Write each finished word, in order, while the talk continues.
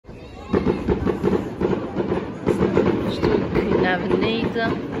na avenida,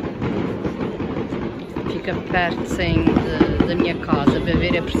 fica perto sim, da minha casa, para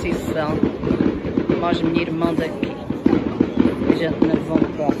ver a procissão. Nós, minha irmã daqui, a gente não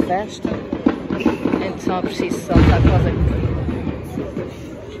vamos para a festa, então a procissão está quase aqui.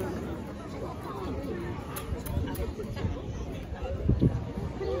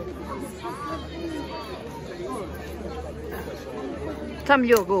 Está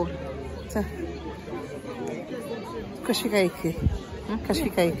melhor agora. Tá. Fiquei aqui.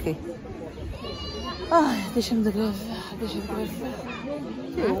 Fiquei aqui. Ai, deixa-me de gravar. Deixa-me de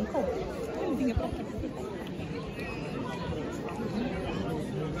gravar.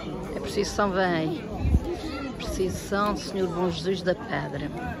 A procissão vem. Procissão do Senhor Bom Jesus da Pedra.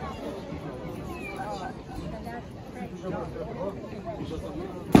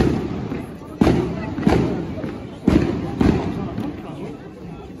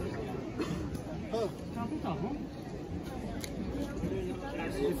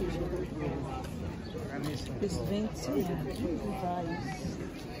 Esse vento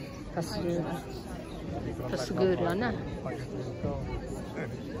para segurar. Para segurar, não é?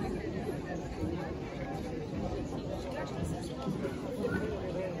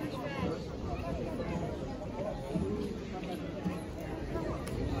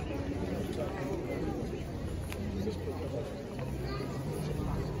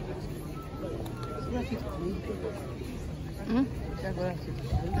 Agora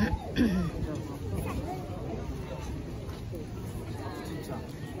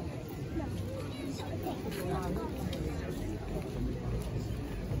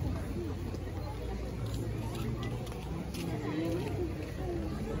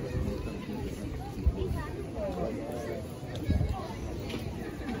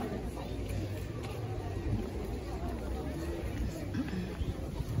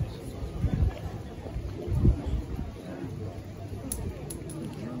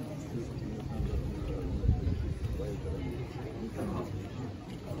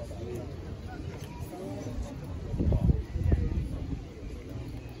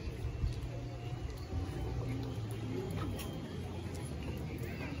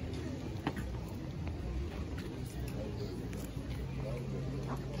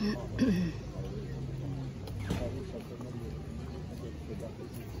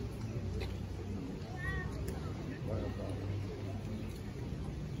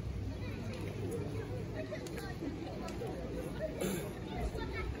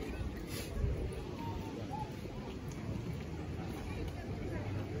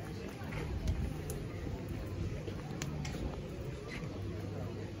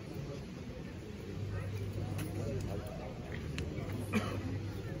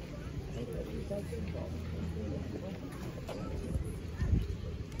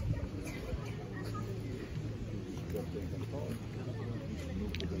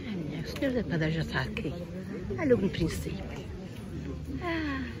o senhor da Pedra já está aqui. Olha logo no princípio.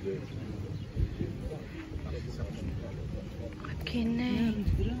 Pequenino.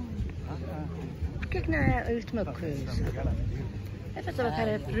 Porquê que não é a última coisa? Eu pensava que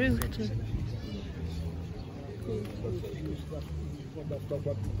era fruto.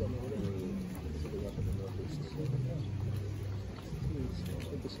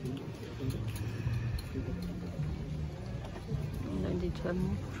 Bendito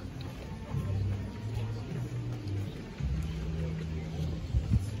amor.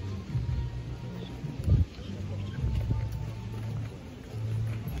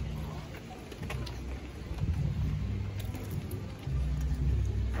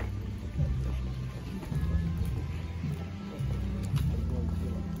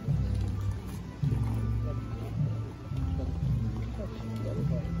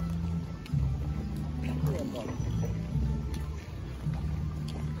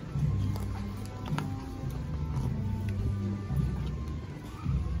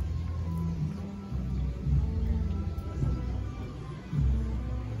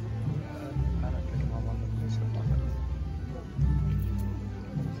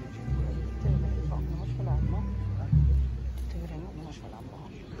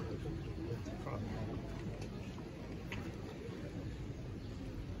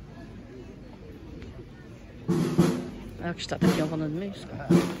 Ah, que está aqui a banda de música.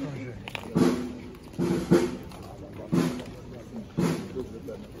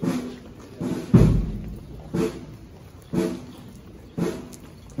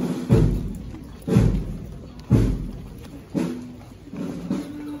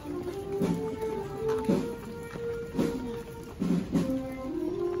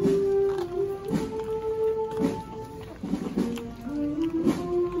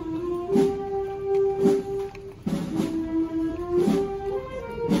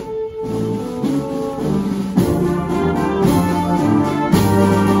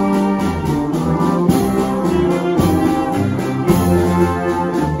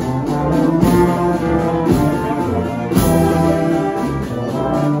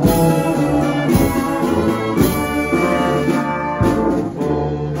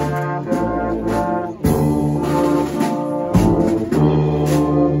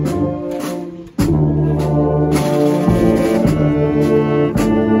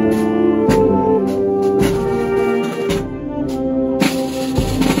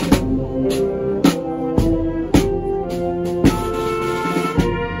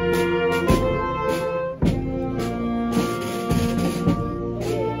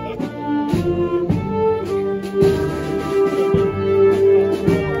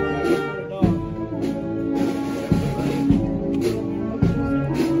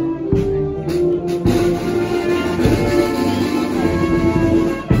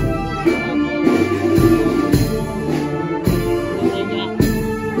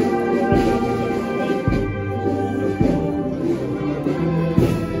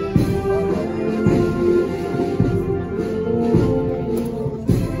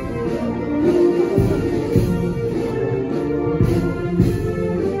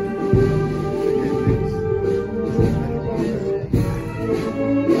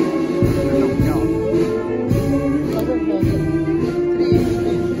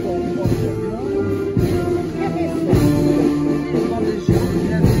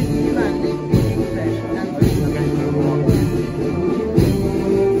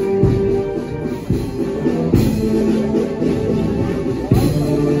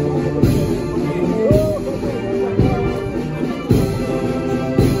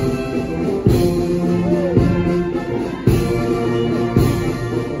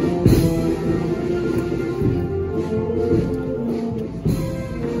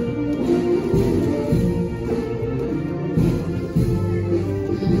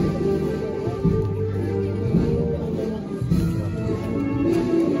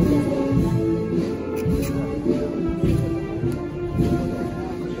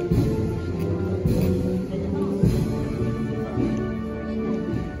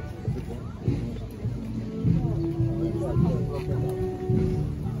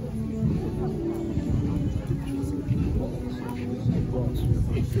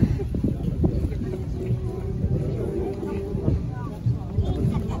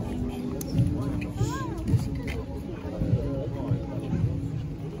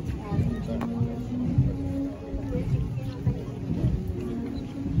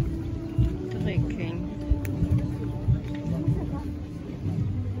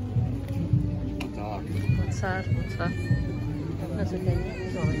 passar, sabe? Não sei quem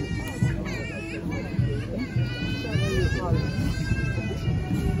é.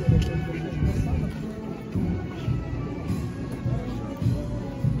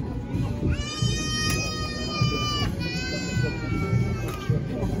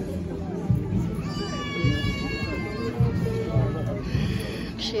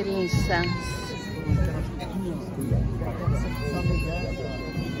 Cheirinho de incenso.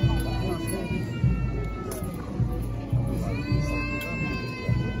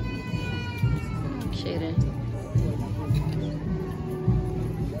 Cheira.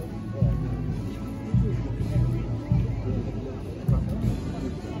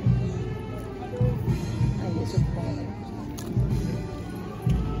 Ai, isso é bom.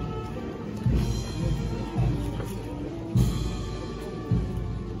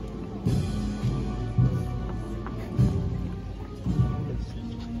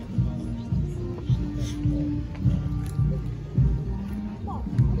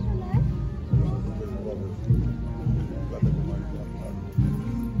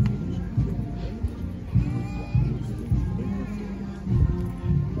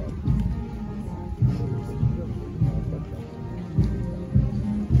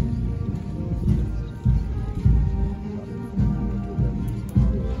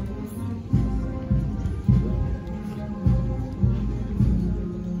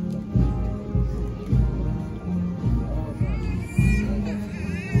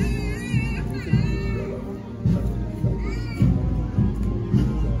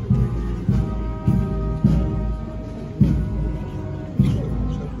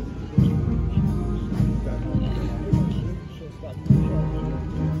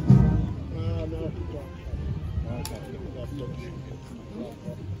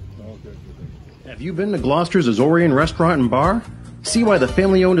 Have you been to Gloucester's Azorian restaurant and bar? See why the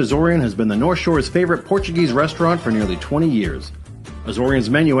family-owned Azorian has been the North Shore's favorite Portuguese restaurant for nearly 20 years. Azorian's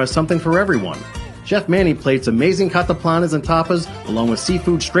menu has something for everyone. Chef Manny plates amazing cataplanas and tapas, along with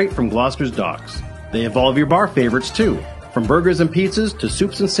seafood straight from Gloucester's docks. They have all of your bar favorites too, from burgers and pizzas to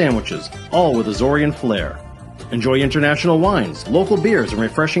soups and sandwiches, all with Azorian flair. Enjoy international wines, local beers and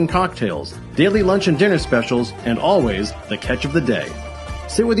refreshing cocktails, daily lunch and dinner specials, and always the catch of the day.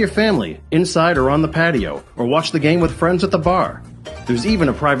 Sit with your family, inside or on the patio, or watch the game with friends at the bar. There's even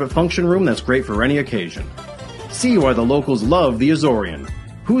a private function room that's great for any occasion. See why the locals love the Azorian.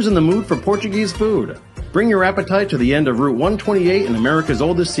 Who's in the mood for Portuguese food? Bring your appetite to the end of Route 128 in America's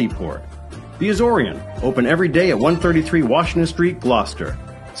oldest seaport. The Azorian, open every day at 133 Washington Street, Gloucester.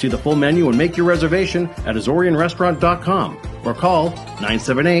 See the full menu and make your reservation at azorianrestaurant.com or call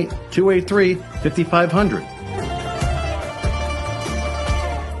 978-283-5500.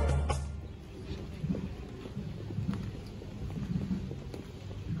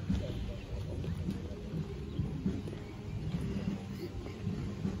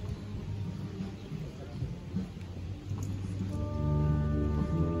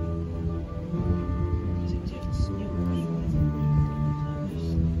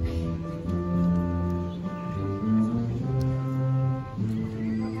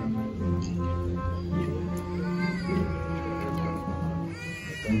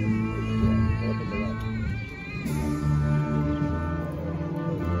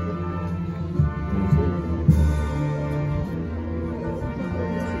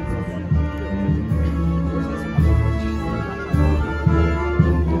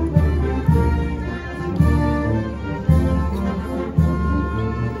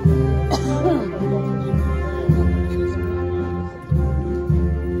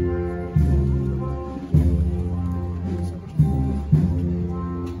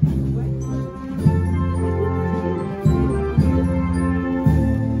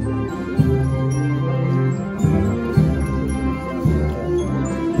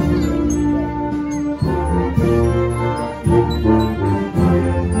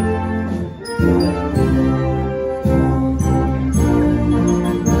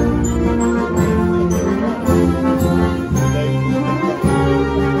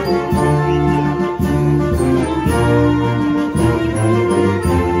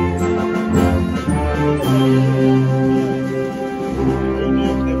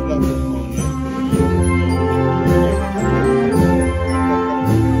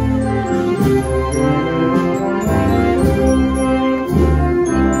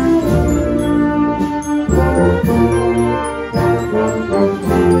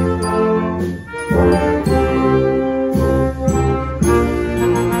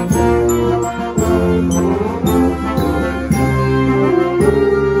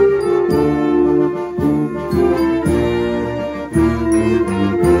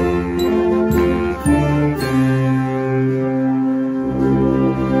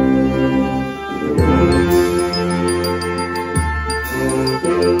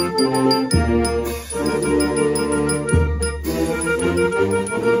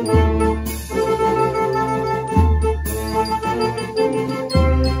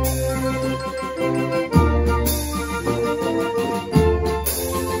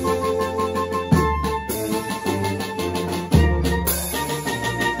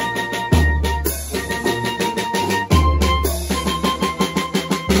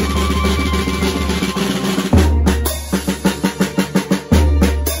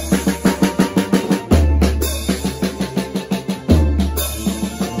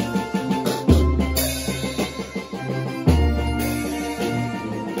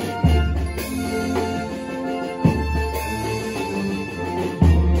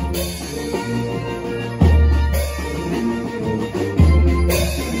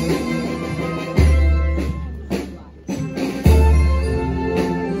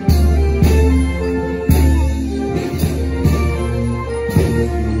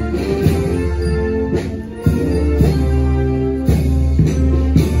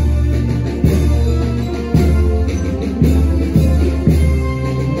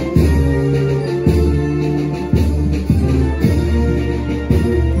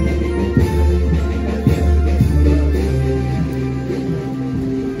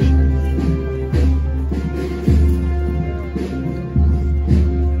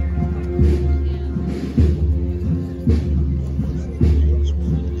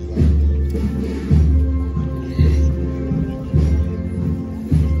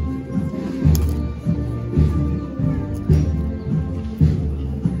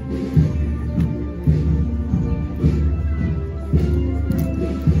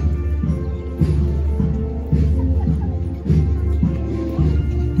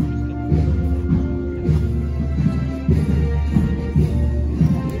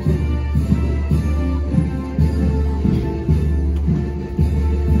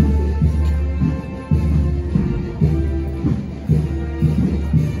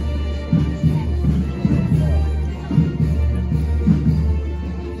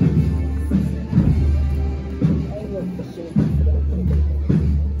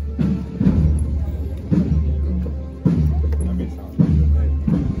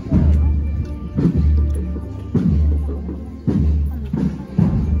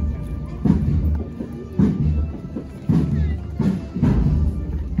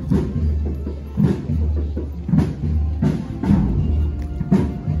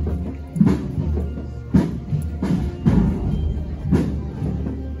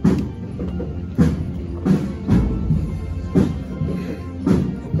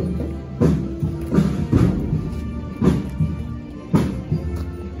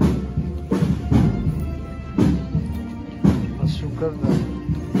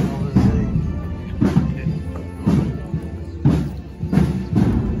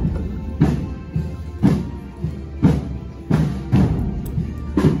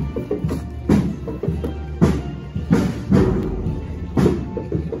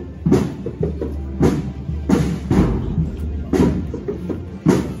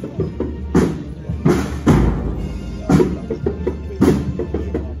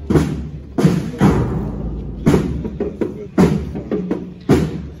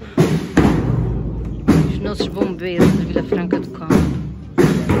 nossos bombeiros de Vila Franca do Campo.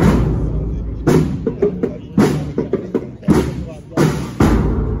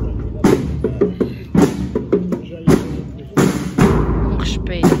 Um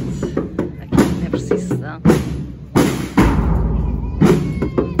respeito aqui na Procissão.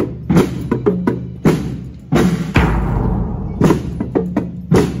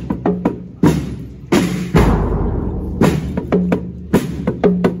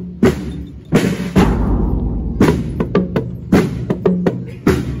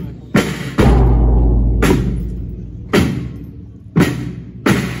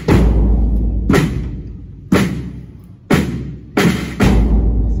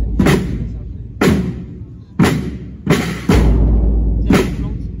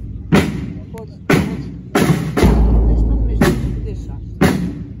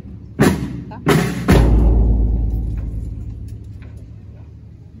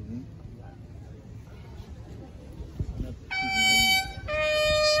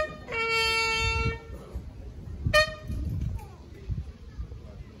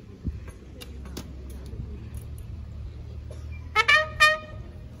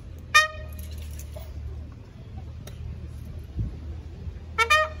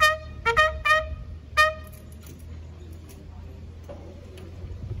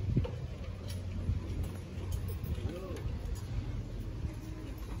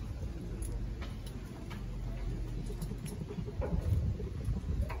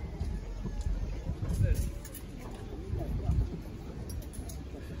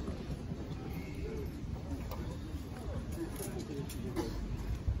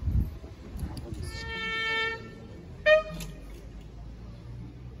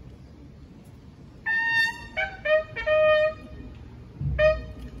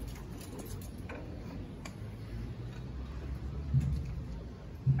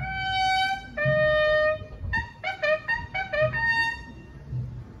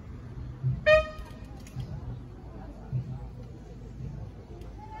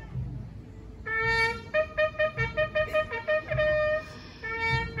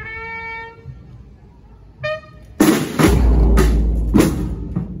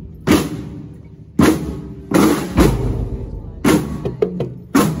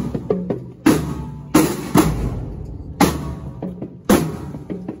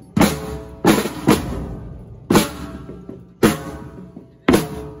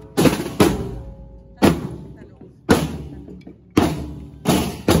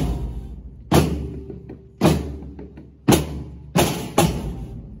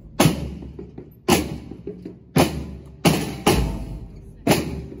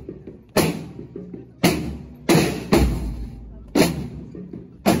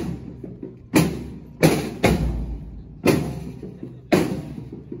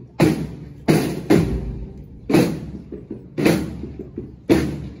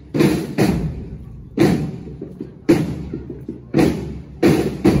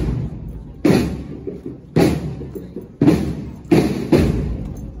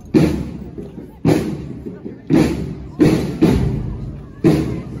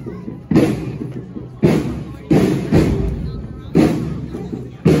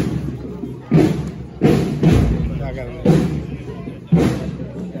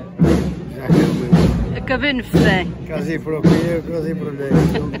 Acabei no fim. Quase por aqui, quase por ali.